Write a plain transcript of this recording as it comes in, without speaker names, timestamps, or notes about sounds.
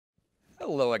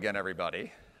Hello again,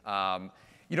 everybody.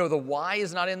 The why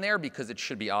is not in there because it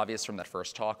should be obvious from that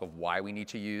first talk of why we need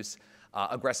to use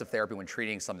aggressive therapy when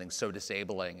treating something so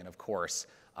disabling and, of course,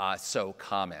 so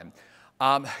common.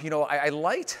 I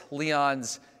liked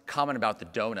Leon's comment about the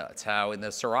donuts, how in the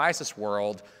psoriasis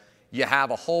world, you have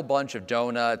a whole bunch of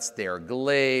donuts. They're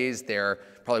glazed. They're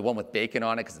probably one with bacon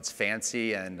on it because it's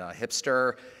fancy and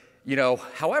hipster.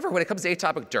 However, when it comes to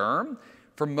atopic derm,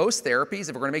 for most therapies,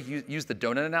 if we're going to use the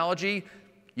donut analogy,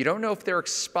 you don't know if they're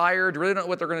expired, you really don't know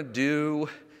what they're going to do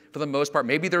for the most part.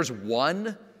 Maybe there's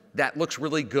one that looks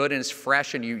really good and is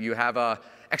fresh and you have a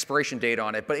expiration date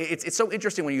on it. But it's so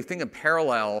interesting when you think in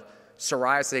parallel,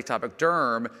 psoriasis, atopic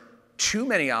derm, too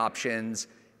many options.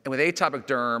 And with atopic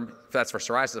derm, that's for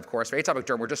psoriasis, of course, for atopic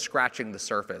derm, we're just scratching the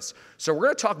surface. So we're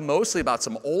going to talk mostly about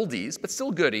some oldies, but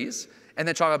still goodies, and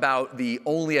then talk about the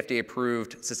only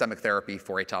FDA-approved systemic therapy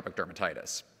for atopic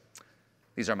dermatitis.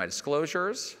 These are my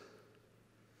disclosures.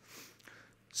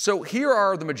 So here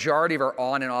are the majority of our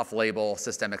on and off-label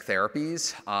systemic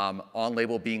therapies,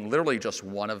 on-label being literally just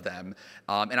one of them.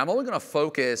 And I'm only going to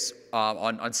focus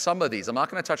on some of these. I'm not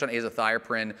going to touch on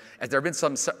azathioprine, as there have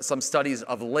been some studies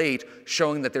of late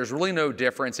showing that there's really no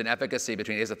difference in efficacy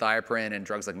between azathioprine and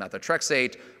drugs like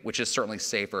methotrexate, which is certainly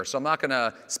safer. So I'm not going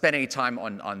to spend any time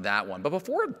on that one. But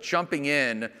before jumping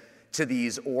in to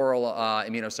these oral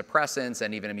immunosuppressants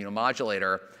and even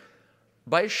immunomodulator,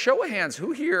 by a show of hands,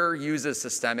 who here uses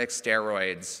systemic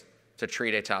steroids to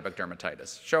treat atopic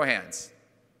dermatitis? Show of hands.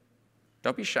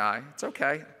 Don't be shy. It's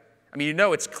okay. I mean,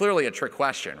 it's clearly a trick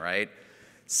question, right?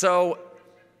 So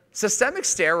systemic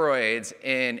steroids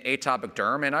in atopic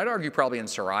derm, and I'd argue probably in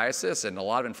psoriasis and a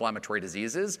lot of inflammatory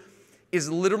diseases, is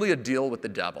literally a deal with the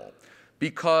devil.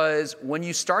 Because when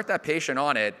you start that patient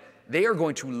on it, they are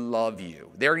going to love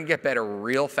you. They're going to get better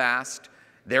real fast.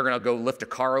 They're going to go lift a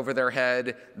car over their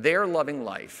head. They're loving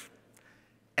life.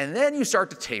 And then you start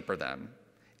to taper them.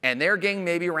 And they're getting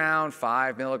maybe around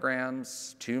 5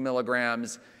 milligrams, 2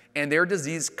 milligrams, and their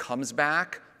disease comes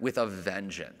back with a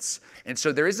vengeance. And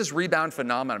so there is this rebound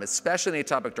phenomenon, especially in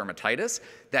atopic dermatitis,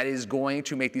 that is going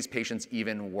to make these patients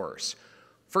even worse.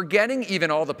 Forgetting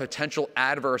even all the potential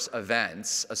adverse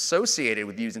events associated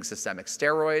with using systemic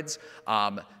steroids,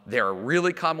 there are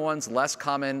really common ones, less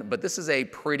common, but this is a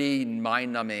pretty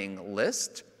mind-numbing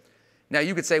list. Now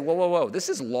you could say, whoa, this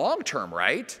is long-term,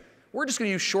 right? We're just going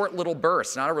to use short little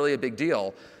bursts, not really a big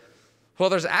deal. Well,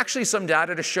 there's actually some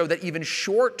data to show that even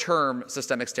short-term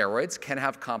systemic steroids can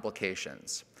have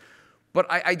complications. But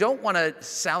I don't want to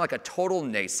sound like a total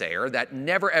naysayer that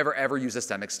never, ever use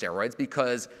systemic steroids,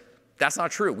 because that's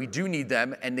not true. We do need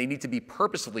them, and they need to be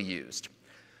purposefully used.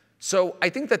 So I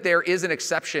think that there is an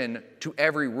exception to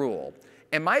every rule.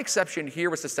 And my exception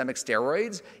here with systemic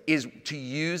steroids is to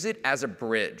use it as a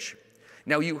bridge.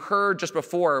 Now, you heard just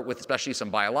before, with especially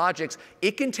some biologics,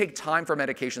 it can take time for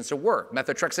medications to work.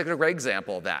 Methotrexate is a great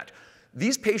example of that.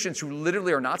 These patients who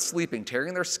literally are not sleeping,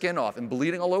 tearing their skin off, and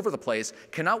bleeding all over the place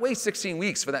cannot wait 16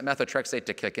 weeks for that methotrexate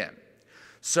to kick in.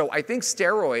 So I think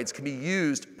steroids can be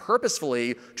used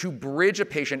purposefully to bridge a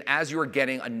patient as you are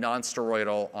getting a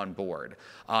non-steroidal on board.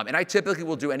 And I typically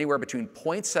will do anywhere between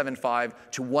 0.75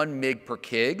 to 1 mg per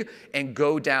kg and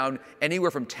go down anywhere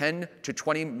from 10 to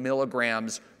 20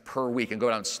 milligrams per week and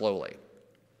go down slowly.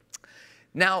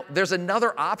 Now, there's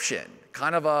another option,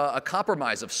 kind of a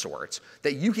compromise of sorts,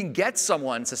 that you can get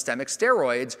someone systemic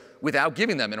steroids without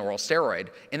giving them an oral steroid,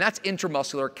 and that's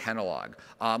intramuscular Kenalog,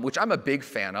 which I'm a big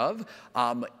fan of.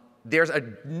 There's a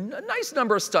nice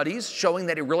number of studies showing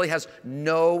that it really has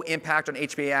no impact on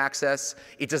HPA access.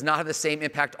 It does not have the same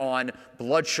impact on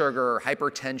blood sugar,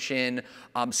 hypertension.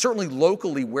 Certainly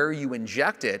locally where you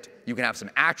inject it, you can have some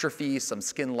atrophy, some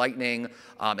skin lightening,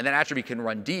 and that atrophy can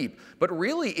run deep. But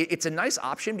really, it's a nice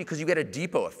option because you get a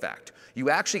depot effect.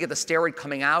 You actually get the steroid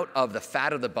coming out of the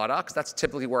fat of the buttocks. That's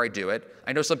typically where I do it.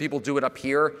 I know some people do it up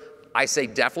here. I say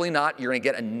definitely not. You're going to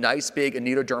get a nice big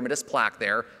anatodermatous plaque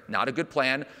there. Not a good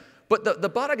plan. But the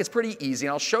buttock is pretty easy,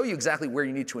 and I'll show you exactly where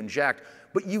you need to inject.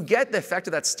 But you get the effect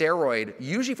of that steroid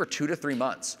usually for 2 to 3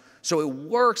 months. So it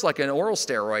works like an oral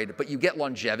steroid, but you get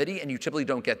longevity, and you typically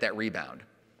don't get that rebound.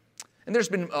 And there's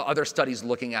been other studies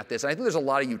looking at this, and I think there's a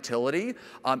lot of utility.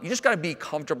 You just got to be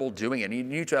comfortable doing it. You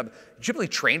need to have typically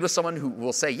trained with someone who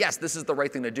will say, yes, this is the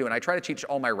right thing to do. And I try to teach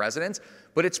all my residents,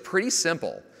 but it's pretty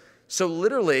simple. So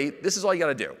literally, this is all you got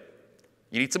to do.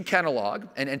 You need some Kenalog,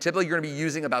 and typically you're going to be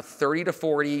using about 30 to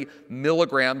 40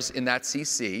 milligrams in that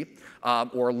cc,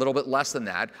 or a little bit less than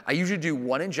that. I usually do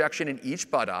 1 injection in each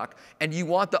buttock, and you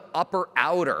want the upper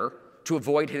outer to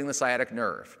avoid hitting the sciatic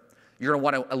nerve. You're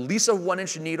going to want at least a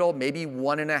 1-inch needle, maybe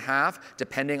 1.5,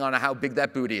 depending on how big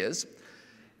that booty is.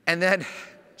 And then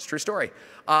It's a true story.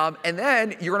 And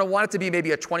then you're going to want it to be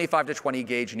maybe a 25 to 20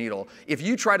 gauge needle. If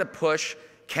you try to push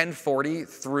Ken 40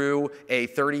 through a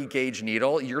 30 gauge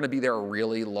needle, you're going to be there a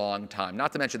really long time.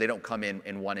 Not to mention they don't come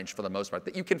in 1 inch for the most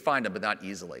part. You can find them, but not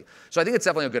easily. So I think it's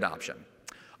definitely a good option.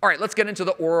 All right, let's get into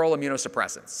the oral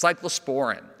immunosuppressants.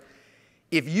 Cyclosporin.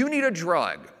 If you need a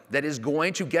drug that is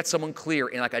going to get someone clear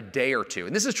in like a day or two,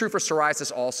 and this is true for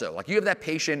psoriasis also, like you have that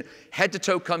patient head to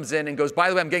toe comes in and goes, by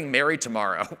the way, I'm getting married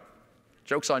tomorrow.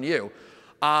 Joke's on you.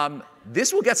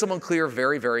 This will get someone clear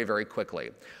very, very, very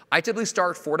quickly. I typically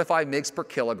start 4 to 5 mg per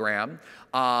kilogram,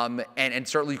 and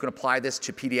certainly you can apply this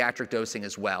to pediatric dosing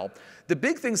as well. The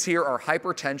big things here are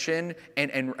hypertension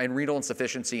and renal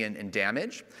insufficiency and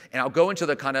damage. And I'll go into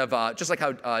the kind of, just like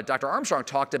how Dr. Armstrong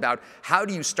talked about, how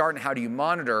do you start and how do you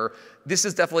monitor? This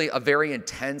is definitely a very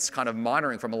intense kind of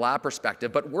monitoring from a lab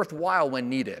perspective, but worthwhile when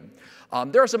needed.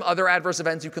 There are some other adverse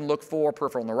events you can look for: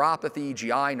 peripheral neuropathy, GI,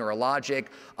 neurologic,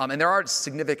 and there are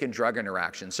significant drug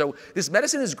interactions. So this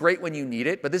medicine is great when you need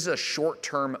it, but this is a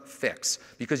short-term fix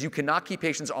because you cannot keep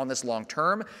patients on this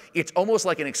long-term. It's almost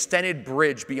like an extended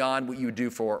bridge beyond what you would do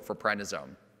for prednisone.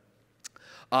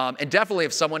 And definitely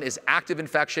if someone is active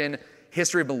infection,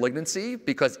 history of malignancy,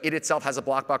 because it itself has a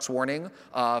black box warning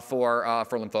for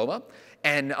lymphoma,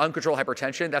 and uncontrolled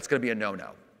hypertension, that's going to be a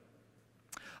no-no.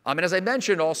 And as I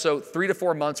mentioned also, 3 to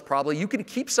 4 months probably. You can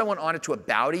keep someone on it to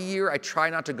about a year. I try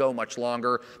not to go much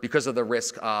longer because of the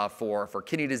risk for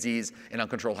kidney disease and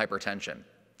uncontrolled hypertension.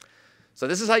 So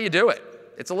this is how you do it.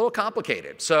 It's a little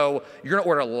complicated. So you're going to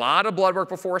order a lot of blood work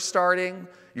before starting.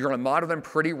 You're going to monitor them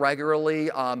pretty regularly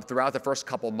throughout the first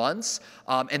couple months.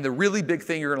 And the really big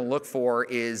thing you're going to look for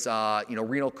is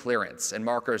renal clearance and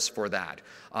markers for that.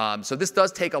 So this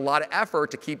does take a lot of effort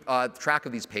to keep track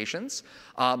of these patients.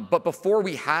 But before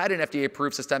we had an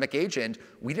FDA-approved systemic agent,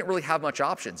 we didn't really have much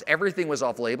options. Everything was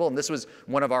off-label, and this was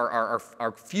one of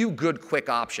our few good, quick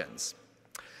options.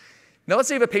 Now let's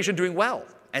say you have a patient doing well,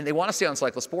 and they want to stay on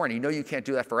cyclosporin. You know you can't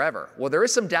do that forever. Well, there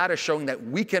is some data showing that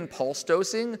weekend pulse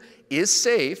dosing is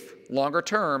safe longer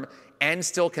term and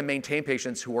still can maintain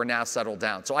patients who are now settled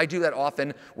down. So I do that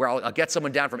often where I'll get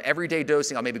someone down from everyday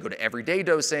dosing. I'll maybe go to everyday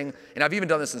dosing. And I've even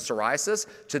done this in psoriasis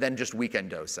to then just weekend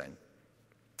dosing.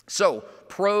 So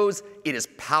pros, it is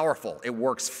powerful. It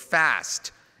works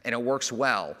fast and it works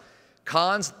well.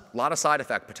 Cons, a lot of side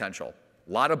effect potential.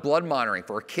 A lot of blood monitoring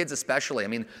for kids especially. I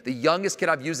mean, the youngest kid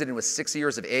I've used it in was 6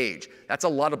 years of age. That's a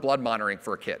lot of blood monitoring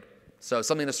for a kid. So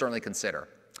something to certainly consider.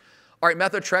 All right,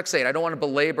 methotrexate. I don't want to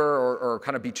belabor or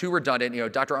kind of be too redundant.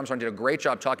 Dr. Armstrong did a great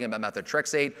job talking about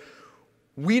methotrexate.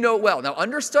 We know it well. Now,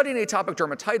 understudying atopic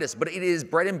dermatitis, but it is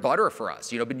bread and butter for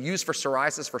us. Been used for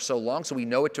psoriasis for so long, so we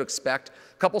know what to expect.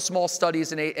 A couple small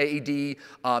studies in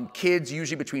AAD. Kids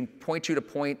usually between 0.2 to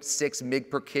 0.6 mg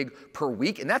per kg per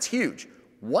week, and that's huge.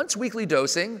 Once weekly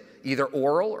dosing, either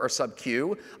oral or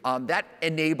sub-Q, that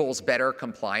enables better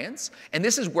compliance. And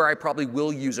this is where I probably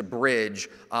will use a bridge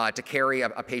to carry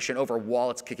a patient over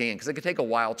while it's kicking in, because it can take a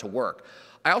while to work.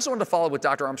 I also want to follow what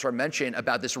Dr. Armstrong mentioned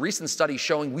about this recent study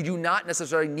showing we do not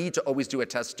necessarily need to always do a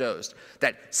test dose.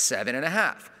 That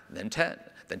 7.5, then 10.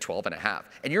 Then 12.5.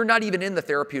 And you're not even in the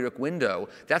therapeutic window.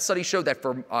 That study showed that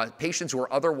for patients who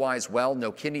are otherwise well, no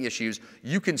kidney issues,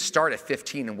 you can start at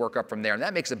 15 and work up from there, and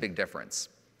that makes a big difference.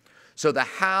 So the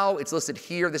how, it's listed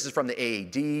here. This is from the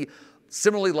AAD.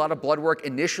 Similarly, a lot of blood work.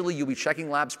 Initially, you'll be checking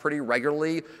labs pretty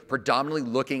regularly, predominantly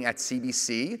looking at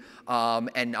CBC.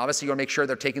 And obviously, you want to make sure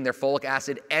they're taking their folic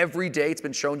acid every day. It's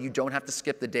been shown you don't have to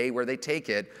skip the day where they take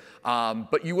it.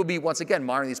 But you will be, once again,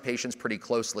 monitoring these patients pretty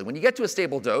closely. When you get to a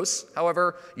stable dose,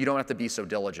 however, you don't have to be so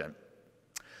diligent.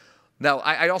 Now,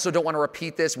 I also don't want to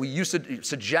repeat this. We used to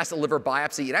suggest a liver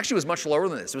biopsy. It actually was much lower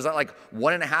than this. It was at like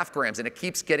 1.5 grams, and it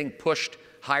keeps getting pushed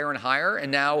higher and higher.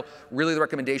 And now, really, the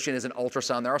recommendation is an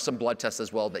ultrasound. There are some blood tests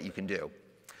as well that you can do.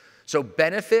 So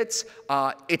benefits,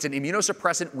 it's an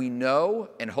immunosuppressant we know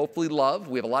and hopefully love.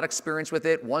 We have a lot of experience with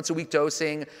it. Once a week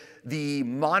dosing. The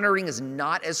monitoring is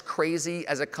not as crazy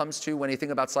as it comes to when you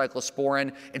think about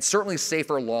cyclosporin. It's certainly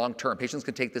safer long term. Patients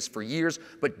can take this for years,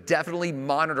 but definitely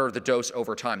monitor the dose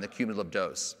over time, the cumulative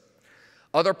dose.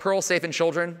 Other pearls safe in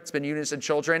children. It's been used in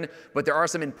children, but there are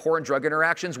some important drug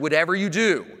interactions. Whatever you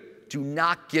do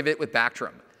not give it with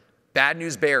Bactrim. Bad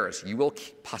news bears, you will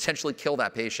potentially kill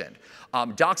that patient.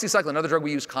 Doxycycline, another drug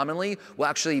we use commonly, will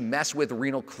actually mess with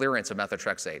renal clearance of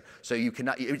methotrexate. So you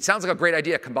cannot, it sounds like a great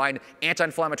idea, combine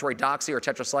anti-inflammatory doxy or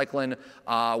tetracycline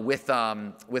with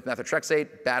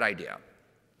methotrexate, bad idea.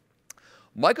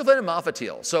 Mycophenolate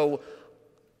mofetil. So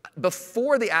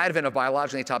before the advent of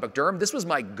biologically atopic derm, this was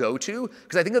my go-to,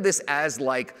 because I think of this as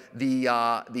like the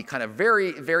kind of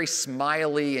very, very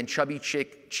smiley and chubby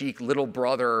tongue-in-cheek little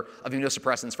brother of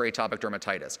immunosuppressants for atopic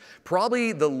dermatitis.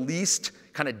 Probably the least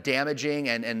kind of damaging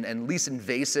and least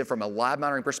invasive from a lab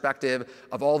monitoring perspective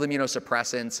of all the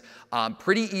immunosuppressants.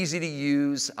 Pretty easy to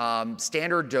use,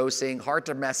 standard dosing, hard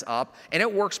to mess up, and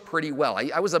it works pretty well.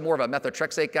 I was more of a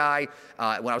methotrexate guy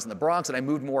when I was in the Bronx, and I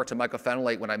moved more to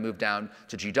mycophenolate when I moved down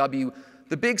to GW.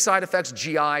 The big side effects,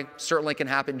 GI, certainly can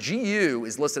happen. GU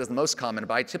is listed as the most common,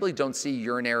 but I typically don't see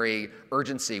urinary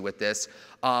urgency with this.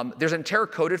 There's an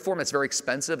enteric-coated form that's very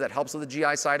expensive that helps with the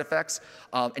GI side effects.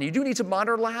 And you do need to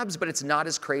monitor labs, but it's not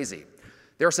as crazy.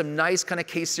 There are some nice kind of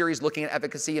case series looking at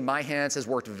efficacy. In my hands, has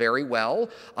worked very well.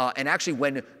 And actually,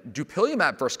 when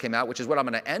dupilumab first came out, which is what I'm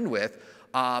going to end with,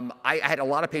 I had a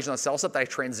lot of patients on CellCept that I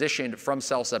transitioned from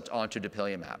CellCept onto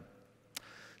dupilumab.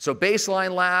 So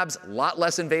baseline labs, a lot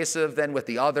less invasive than with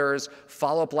the others.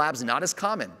 Follow-up labs, not as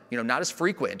common, not as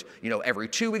frequent, every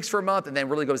 2 weeks for a month, and then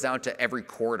really goes down to every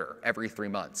quarter, every 3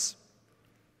 months.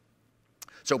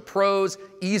 So pros,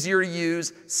 easier to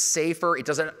use, safer. It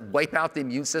doesn't wipe out the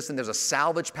immune system. There's a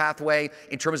salvage pathway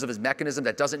in terms of its mechanism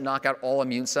that doesn't knock out all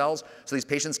immune cells. So these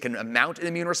patients can mount an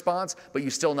immune response, but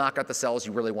you still knock out the cells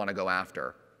you really want to go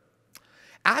after.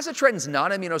 Azithromycin's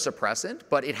not an immunosuppressant,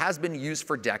 but it has been used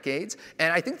for decades,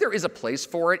 and I think there is a place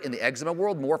for it in the eczema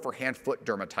world, more for hand-foot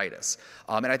dermatitis.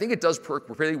 And I think it does work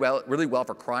really well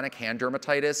for chronic hand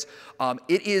dermatitis.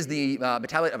 It is the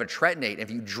metabolite of a tretinoate.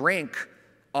 If you drink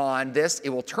on this, it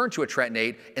will turn to a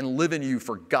tretinoate and live in you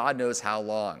for God knows how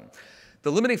long.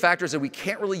 The limiting factor is that we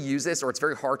can't really use this, or it's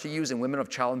very hard to use in women of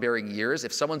childbearing years.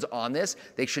 If someone's on this,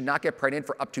 they should not get pregnant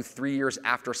for up to 3 years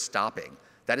after stopping.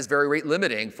 That is very rate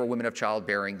limiting for women of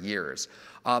childbearing years.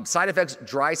 Side effects,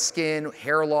 dry skin,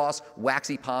 hair loss,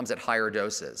 waxy palms at higher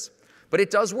doses. But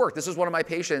it does work. This was one of my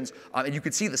patients, and you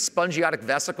could see the spongiotic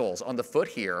vesicles on the foot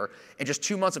here, and just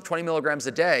 2 months of 20 milligrams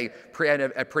a day had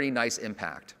a pretty nice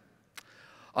impact.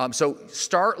 So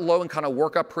start low and kind of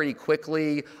work up pretty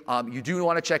quickly. You do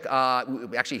want to check,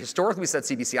 actually historically we said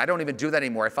CBC. I don't even do that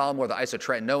anymore. I follow more of the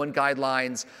isotretinoin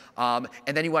guidelines.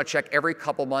 And then you want to check every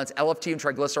couple months. LFT and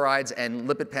triglycerides and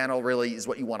lipid panel really is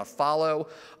what you want to follow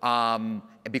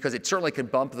because it certainly can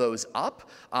bump those up,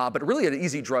 but really an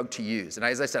easy drug to use. And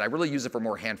as I said, I really use it for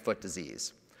more hand-foot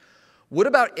disease. What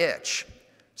about itch?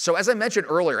 So as I mentioned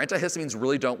earlier, antihistamines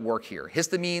really don't work here.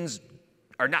 Histamines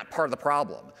are not part of the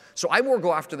problem. So I more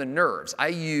go after the nerves. I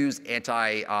use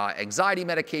anti-anxiety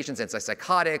medications,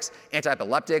 antipsychotics,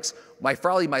 anti-epileptics. My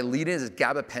lead-in is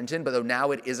gabapentin, but though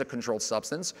now it is a controlled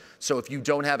substance. So if you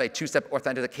don't have a two-step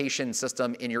authentication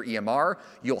system in your EMR,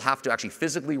 you'll have to actually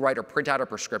physically write or print out a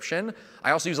prescription.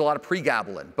 I also use a lot of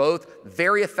pregabalin, both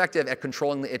very effective at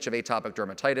controlling the itch of atopic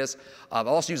dermatitis. I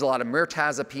also use a lot of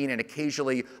mirtazapine and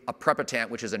occasionally a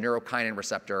prepitant, which is a neurokinin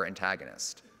receptor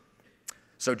antagonist.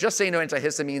 So just so you know,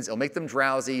 antihistamines, it'll make them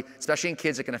drowsy, especially in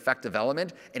kids. It can affect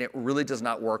development, and it really does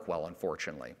not work well,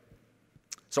 unfortunately.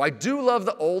 So I do love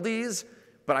the oldies,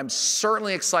 but I'm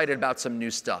certainly excited about some new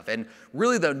stuff. And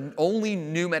really the only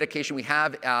new medication we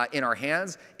have in our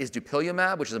hands is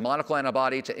dupilumab, which is a monoclonal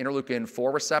antibody to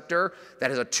interleukin-4 receptor that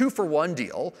has a 2-for-1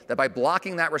 deal, that by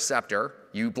blocking that receptor,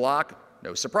 you block,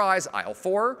 no surprise,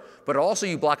 IL-4, but also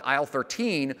you block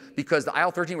IL-13 because the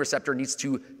IL-13 receptor needs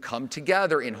to come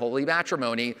together in holy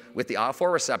matrimony with the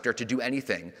IL-4 receptor to do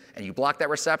anything. And you block that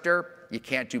receptor, you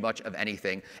can't do much of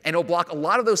anything. And it'll block a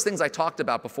lot of those things I talked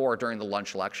about before during the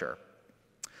lunch lecture.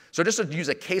 So just to use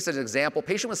a case as an example,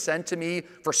 patient was sent to me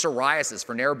for psoriasis,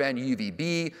 for narrowband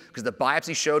UVB, because the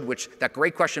biopsy showed, that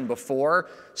great question before,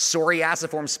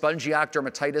 psoriasiform spongiatic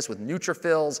dermatitis with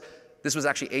neutrophils. This was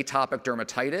actually atopic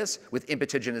dermatitis with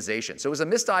impetiginization. So it was a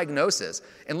misdiagnosis.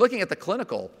 And looking at the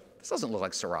clinical, this doesn't look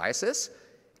like psoriasis.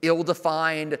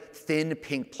 Ill-defined, thin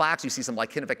pink plaques. You see some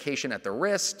lichenification at the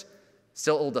wrist.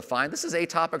 Still ill-defined. This is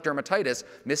atopic dermatitis,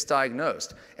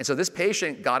 misdiagnosed. And so this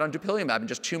patient got on dupilumab, and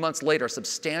just 2 months later,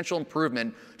 substantial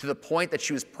improvement to the point that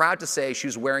she was proud to say she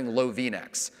was wearing low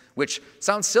V-necks, which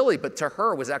sounds silly, but to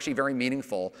her was actually very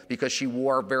meaningful because she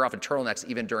wore very often turtlenecks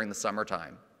even during the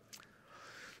summertime.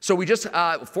 So we just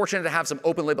fortunate to have some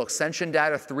open label extension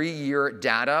data, 3-year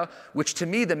data, which to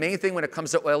me, the main thing when it comes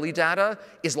to OLE data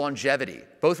is longevity,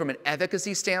 both from an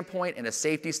efficacy standpoint and a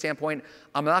safety standpoint.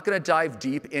 I'm not going to dive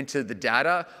deep into the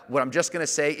data. What I'm just going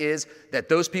to say is that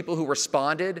those people who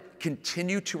responded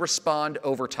continue to respond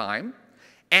over time.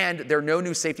 And there are no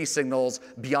new safety signals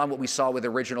beyond what we saw with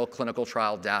original clinical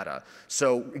trial data.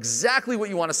 So exactly what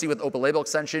you want to see with open label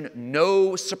extension,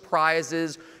 no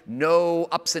surprises, no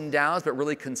ups and downs, but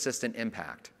really consistent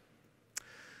impact.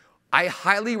 I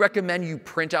highly recommend you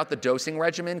print out the dosing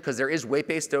regimen because there is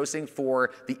weight-based dosing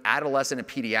for the adolescent and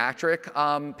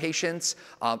pediatric patients.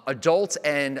 Adults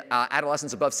and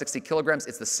adolescents above 60 kilograms,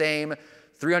 it's the same.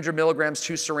 300 milligrams,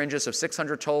 2 syringes, so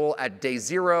 600 total at day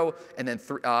 0, and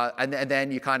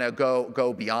then you kind of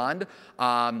go beyond.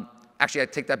 Actually, I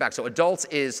take that back. So adults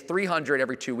is 300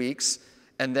 every 2 weeks,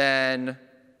 and then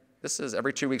this is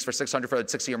every 2 weeks for 600 for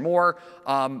 60 or more.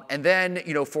 And then,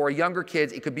 for younger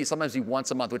kids, it could be sometimes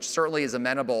once a month, which certainly is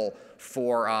amenable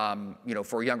for,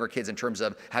 for younger kids in terms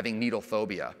of having needle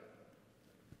phobia.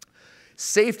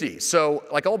 Safety. So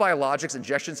like all biologics,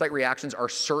 injection site reactions are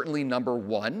certainly number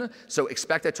 1. So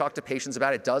expect to talk to patients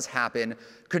about it. It does happen.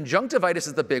 Conjunctivitis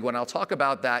is the big one. I'll talk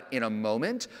about that in a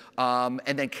moment. And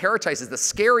then keratitis is the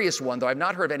scariest one, though I've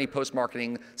not heard of any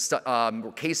post-marketing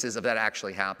cases of that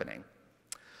actually happening.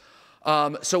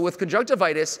 So with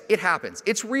conjunctivitis, it happens.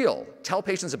 It's real. Tell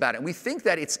patients about it. And we think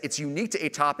that it's unique to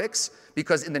atopics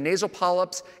because in the nasal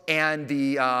polyps and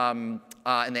the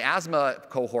asthma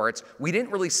cohorts, we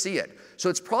didn't really see it. So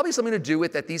it's probably something to do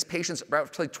with that these patients,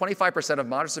 about 25% of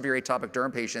moderate severe atopic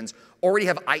derm patients already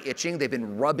have eye itching. They've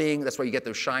been rubbing. That's why you get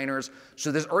those shiners.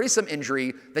 So there's already some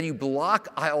injury. Then you block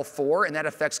IL-4, and that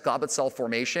affects goblet cell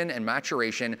formation and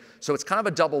maturation. So it's kind of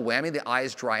a double whammy. The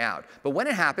eyes dry out. But when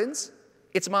it happens,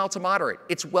 it's mild to moderate.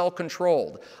 It's well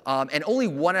controlled. And only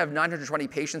 1 out of 920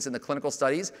 patients in the clinical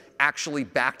studies actually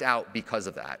backed out because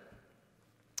of that.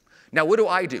 Now, what do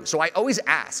I do? So I always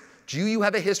ask, do you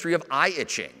have a history of eye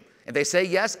itching? If they say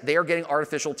yes, they are getting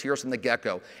artificial tears from the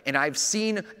get-go. And I've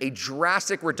seen a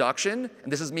drastic reduction,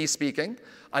 and this is me speaking,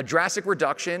 a drastic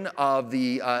reduction of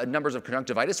the numbers of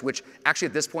conjunctivitis, which actually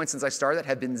at this point since I started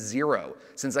have been 0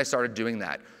 since I started doing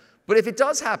that. But if it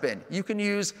does happen, you can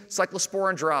use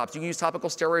cyclosporin drops, you can use topical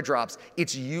steroid drops.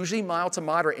 It's usually mild to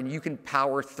moderate, and you can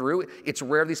power through. It's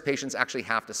rare these patients actually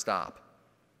have to stop.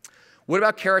 What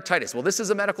about keratitis? Well, this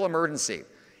is a medical emergency.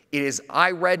 It is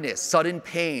eye redness, sudden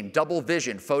pain, double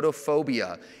vision,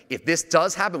 photophobia. If this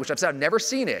does happen, which I've said I've never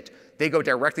seen it, they go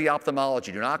directly to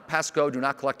ophthalmology. Do not pass go, do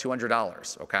not collect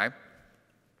 $200, okay?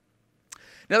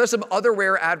 Now, there's some other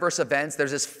rare adverse events.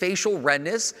 There's this facial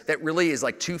redness that really is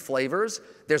like 2 flavors.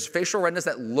 There's facial redness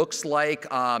that looks like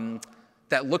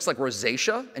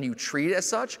rosacea, and you treat it as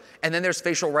such. And then there's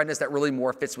facial redness that really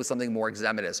more fits with something more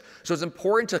eczematous. So it's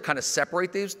important to kind of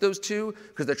separate those two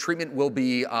because the treatment will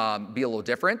be a little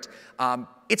different.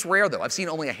 It's rare, though. I've seen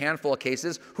only a handful of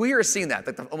cases. Who here has seen that?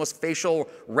 Like the almost facial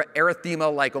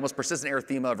erythema, like almost persistent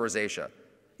erythema of rosacea?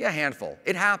 Yeah, a handful.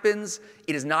 It happens.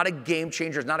 It is not a game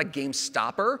changer. It's not a game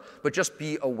stopper, but just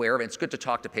be aware of it. It's good to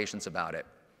talk to patients about it.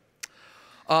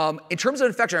 In terms of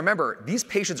infection, remember, these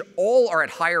patients all are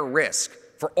at higher risk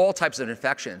for all types of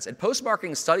infections. And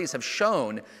post-marketing studies have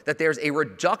shown that there's a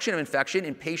reduction of infection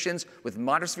in patients with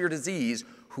moderate severe disease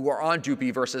who are on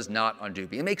Dupi versus not on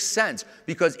Dupi. It makes sense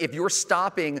because if you're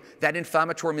stopping that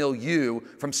inflammatory milieu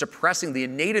from suppressing the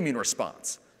innate immune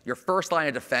response, your first line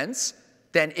of defense,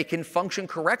 then it can function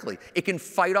correctly. It can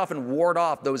fight off and ward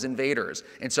off those invaders.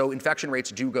 And so infection rates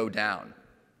do go down.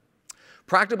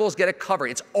 Practicables get it covered.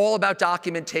 It's all about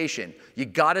documentation. You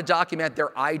got to document their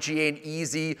IgA and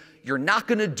EZ. You're not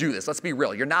going to do this. Let's be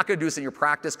real. You're not going to do this in your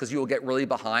practice because you will get really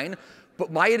behind.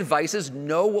 But my advice is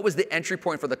know what was the entry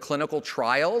point for the clinical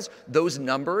trials, those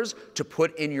numbers to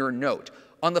put in your note.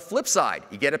 On the flip side,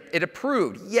 you get it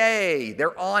approved. Yay,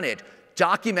 they're on it.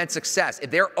 Document success.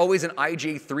 If they're always an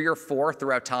IgA 3 or 4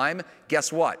 throughout time,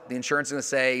 guess what? The insurance is going to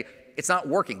say, it's not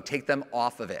working. Take them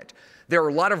off of it. There are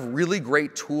a lot of really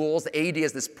great tools. The AED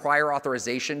is this prior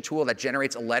authorization tool that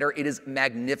generates a letter. It is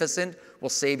magnificent. Will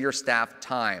save your staff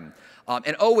time.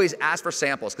 And always ask for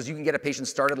samples because you can get a patient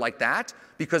started like that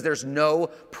because there's no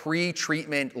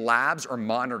pre-treatment labs or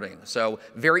monitoring. So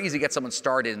very easy to get someone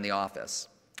started in the office.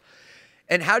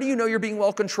 And how do you know you're being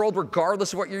well controlled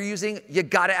regardless of what you're using? You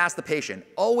gotta ask the patient.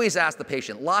 Always ask the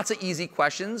patient. Lots of easy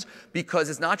questions because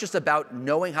it's not just about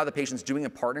knowing how the patient's doing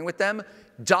and partnering with them.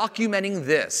 Documenting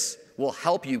this will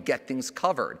help you get things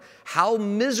covered. How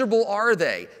miserable are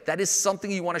they? That is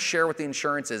something you want to share with the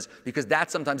insurances because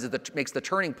that sometimes makes the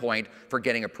turning point for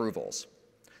getting approvals.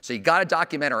 So you got to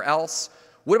document or else.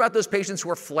 What about those patients who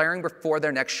are flaring before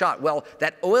their next shot? Well,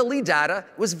 that OLE data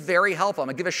was very helpful. I'm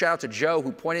going to give a shout out to Joe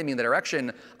who pointed me in the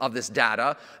direction of this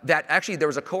data that actually there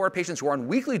was a cohort of patients who were on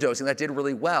weekly dosing that did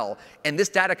really well. And this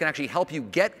data can actually help you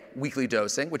get weekly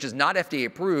dosing, which is not FDA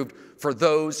approved for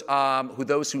those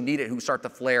who need it, who start to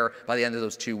flare by the end of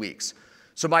those 2 weeks.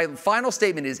 So my final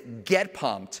statement is get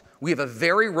pumped. We have a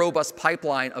very robust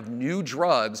pipeline of new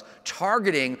drugs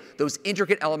targeting those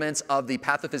intricate elements of the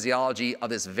pathophysiology of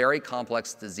this very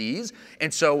complex disease.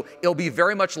 And so it'll be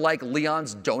very much like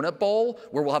Leon's donut bowl,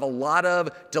 where we'll have a lot of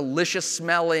delicious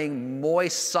smelling,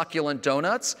 moist, succulent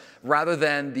donuts, rather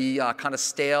than the kind of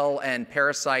stale and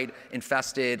parasite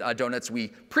infested donuts we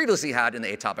previously had in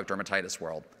the atopic dermatitis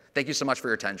world. Thank you so much for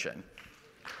your attention.